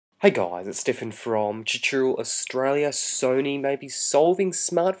Hey guys, it's Stefan from Tutorial Australia. Sony may be solving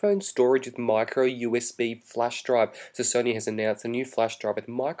smartphone storage with micro USB flash drive. So Sony has announced a new flash drive with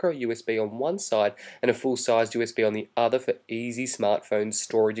micro USB on one side and a full-size USB on the other for easy smartphone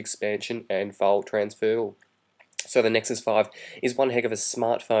storage expansion and file transfer. So the Nexus 5 is one heck of a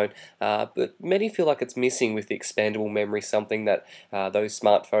smartphone, but many feel like it's missing with the expandable memory, something that those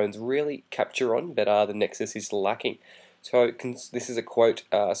smartphones really capture on, but the Nexus is lacking. So this is a quote,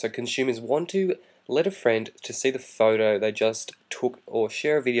 so consumers want to let a friend to see the photo they just took or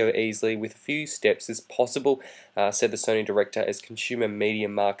share a video easily with a few steps as possible, said the Sony director as consumer media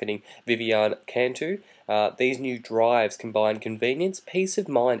marketing Vivian Cantu. These new drives combine convenience, peace of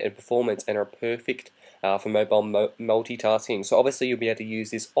mind and performance and are perfect for mobile multitasking. So obviously you'll be able to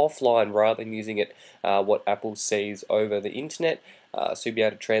use this offline rather than using it what Apple sees over the internet. So you'll be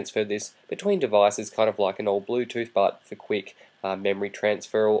able to transfer this between devices, kind of like an old Bluetooth, but for quick memory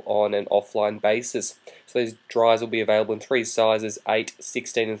transfer on an offline basis. So these drives will be available in three sizes: 8,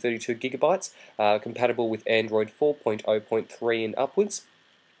 16 and 32 gigabytes, compatible with Android 4.0.3 and upwards.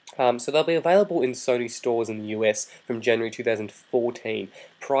 So they'll be available in Sony stores in the US from January 2014,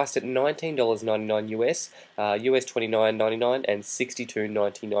 priced at $19.99 US, US $29.99 and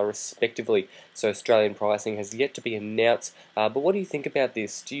 $62.99 respectively. So Australian pricing has yet to be announced, but what do you think about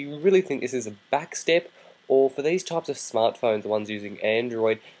this? Do you really think this is a back step? Or for these types of smartphones, the ones using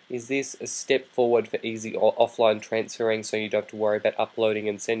Android, is this a step forward for easy offline transferring so you don't have to worry about uploading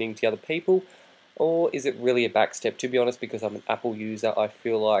and sending to other people? Or is it really a back step? To be honest, because I'm an Apple user, I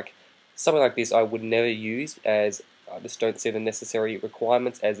feel like something like this I would never use, as I just don't see the necessary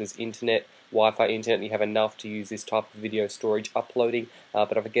requirements, as there's internet, Wi-Fi internet, and you have enough to use this type of video storage uploading.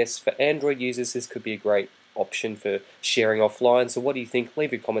 But I guess for Android users, this could be a great option for sharing offline. So what do you think?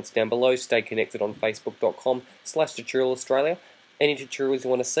 Leave your comments down below. Stay connected on facebook.com/tutorialaustralia. Any tutorials you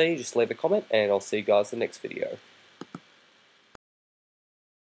want to see, just leave a comment, and I'll see you guys in the next video.